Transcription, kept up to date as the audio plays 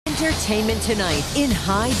Entertainment Tonight in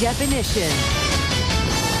high definition.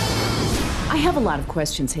 I have a lot of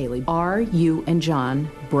questions, Hailey. Are you and Jon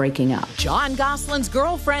breaking up? Jon Gosling's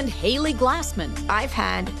girlfriend, Hailey Glassman. I've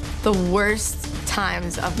had the worst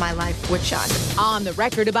times of my life with Jon. On the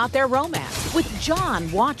record about their romance, with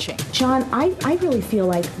Jon watching. Jon, I really feel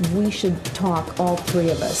like we should talk, all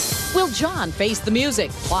three of us. Will Jon face the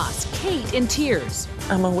music? Plus, Kate in tears.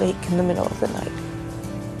 I'm awake in the middle of the night,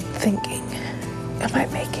 thinking, am I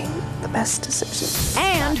making the best decision?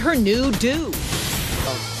 And her new do.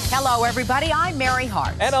 Hello, everybody. I'm Mary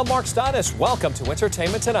Hart. And I'm Mark Stonis. Welcome to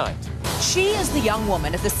Entertainment Tonight. She is the young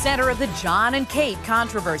woman at the center of the Jon and Kate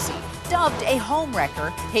controversy. Dubbed a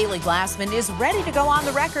homewrecker, Hailey Glassman is ready to go on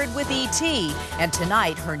the record with E.T. And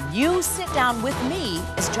tonight, her new sit-down with me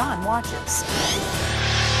as Jon watches.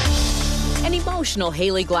 An emotional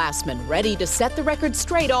Hailey Glassman, ready to set the record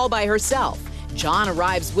straight all by herself. Jon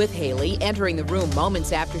arrives with Hailey, entering the room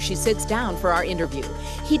moments after she sits down for our interview.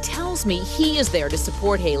 He tells me he is there to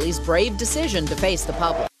support Hailey's brave decision to face the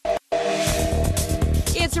public.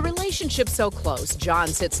 It's a relationship so close, Jon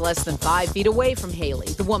sits less than 5 feet away from Hailey,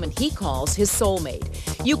 the woman he calls his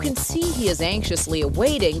soulmate. You can see he is anxiously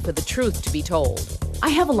awaiting for the truth to be told.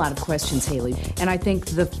 I have a lot of questions, Hailey, and I think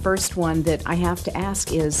the first one that I have to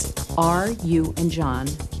ask is, are you and Jon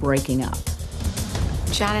breaking up?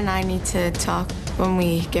 Jon and I need to talk when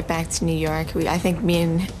we get back to New York. I think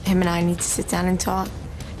him and I need to sit down and talk.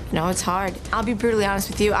 You know, it's hard. I'll be brutally honest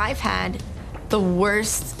with you. I've had the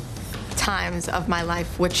worst times of my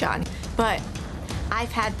life with Jon, but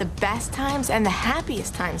I've had the best times and the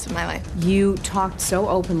happiest times of my life. You talked so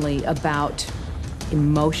openly about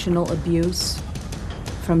emotional abuse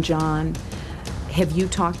from Jon. Have you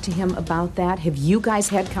talked to him about that? Have you guys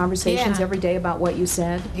had conversations every day about what you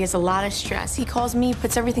said? He has a lot of stress. He calls me,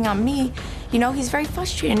 puts everything on me. You know, he's very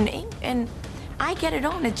frustrated, and I get it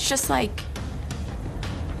on. It's just like,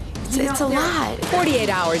 it's a lot. 48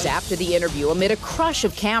 hours after the interview, amid a crush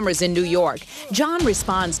of cameras in New York, Jon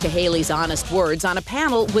responds to Hailey's honest words on a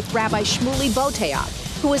panel with Rabbi Shmuley Boteach,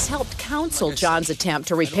 who has helped counsel Jon's attempt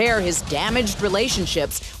to repair his damaged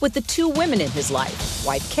relationships with the two women in his life,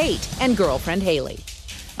 wife Kate and girlfriend Hailey.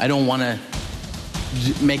 I don't want to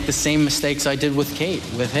make the same mistakes I did with Kate,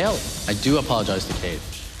 with Hailey. I do apologize to Kate.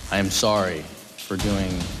 I am sorry for doing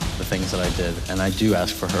the things that I did, and I do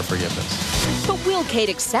ask for her forgiveness. But will Kate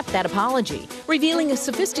accept that apology? Revealing a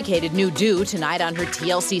sophisticated new do tonight on her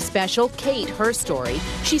TLC special, Kate, Her Story,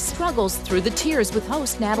 she struggles through the tears with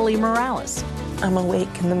host Natalie Morales. I'm awake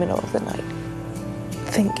in the middle of the night,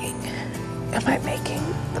 thinking, am I making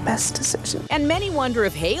the best decision? And many wonder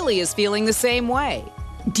if Hailey is feeling the same way.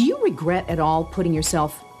 Do you regret at all putting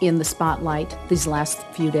yourself in the spotlight these last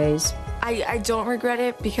few days? I don't regret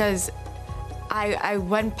it because I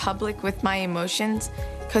went public with my emotions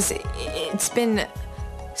because it's been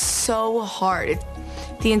so hard.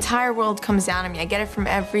 The entire world comes down on me. I get it from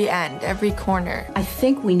every end, every corner. I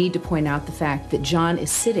think we need to point out the fact that Jon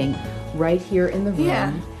is sitting right here in the room.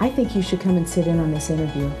 Yeah. I think you should come and sit in on this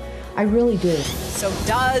interview. I really do. So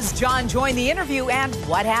does Jon join the interview, and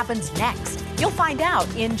what happens next? You'll find out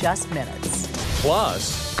in just minutes.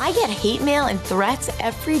 Plus, I get hate mail and threats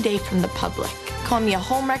every day from the public. Call me a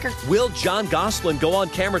homewrecker. will Jon Gosling go on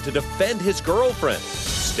camera to defend his girlfriend?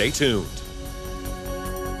 Stay tuned.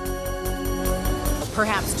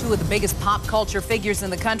 Perhaps two of the biggest pop culture figures in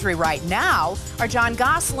the country right now are Jon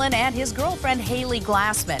Gosling and his girlfriend, Hailey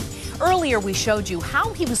Glassman. Earlier, we showed you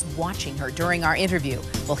how he was watching her during our interview.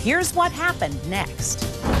 Well, here's what happened next.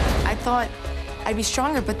 I thought I'd be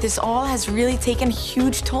stronger, but this all has really taken a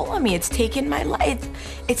huge toll on me. It's taken my life.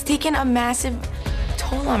 It's taken a massive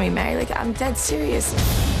toll on me, Mary. Like, I'm dead serious.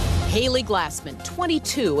 Hailey Glassman,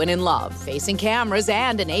 22 and in love, facing cameras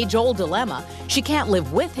and an age-old dilemma. She can't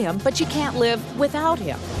live with him, but she can't live without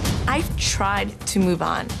him. I've tried to move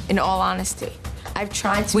on, in all honesty. I've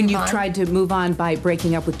tried to When move you've on. tried to move on by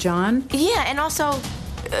breaking up with Jon? Yeah, and also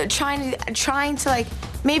trying to like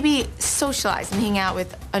maybe socialize and hang out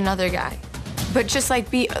with another guy, but just like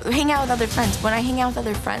hang out with other friends. When I hang out with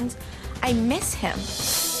other friends, I miss him.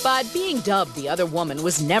 But being dubbed the other woman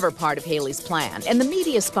was never part of Hailey's plan, and the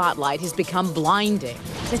media spotlight has become blinding.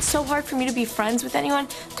 It's so hard for me to be friends with anyone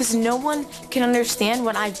because no one can understand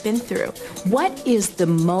what I've been through. What is the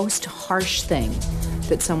most harsh thing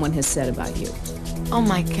that someone has said about you? Oh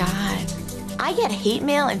my God. I get hate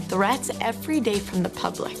mail and threats every day from the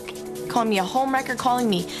public. Calling me a homewrecker, calling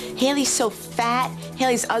me, Hailey's so fat,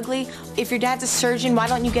 Hailey's ugly. If your dad's a surgeon, why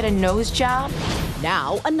don't you get a nose job?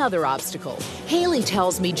 Now, another obstacle. Hailey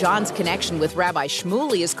tells me Jon's connection with Rabbi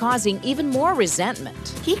Shmuley is causing even more resentment.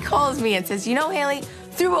 He calls me and says, you know, Hailey,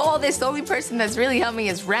 through all this, the only person that's really helped me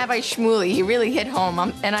is Rabbi Shmuley. He really hit home.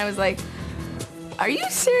 And I was like, are you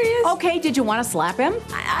serious? Okay, did you want to slap him?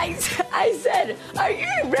 I said, are you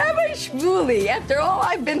Rabbi Shmuley? After all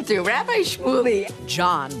I've been through, Rabbi Shmuley.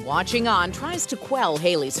 John, watching on, tries to quell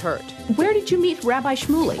Hailey's hurt. Where did you meet Rabbi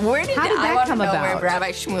Shmuley? How did that come about? Where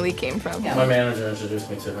Rabbi Shmuley came from. My manager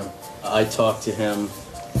introduced me to him. I talked to him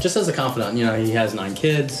just as a confidant. You know, he has 9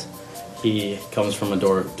 kids. He comes from a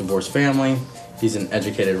divorced family. He's an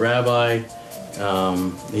educated rabbi.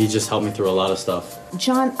 He just helped me through a lot of stuff.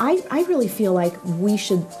 John, I really feel like we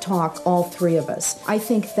should talk, all 3 of us. I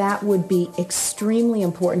think that would be extremely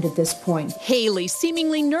important at this point. Hailey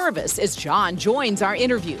seemingly nervous as John joins our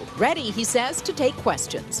interview. Ready, he says, to take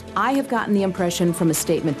questions. I have gotten the impression from a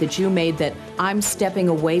statement that you made that I'm stepping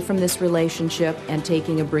away from this relationship and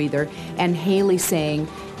taking a breather, and Hailey saying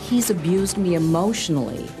he's abused me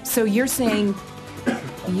emotionally. So you're saying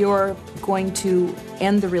you're going to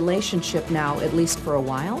end the relationship now, at least for a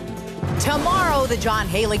while? Tomorrow, the John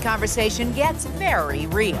Hailey conversation gets very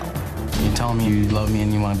real. You tell me you love me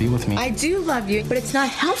and you want to be with me. I do love you, but it's not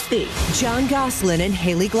healthy. John Goslin and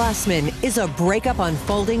Hailey Glassman. Is a breakup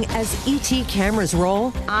unfolding as ET cameras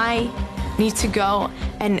roll? I need to go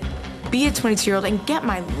and be a 22-year-old and get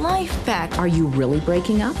my life back. Are you really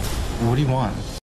breaking up? What do you want?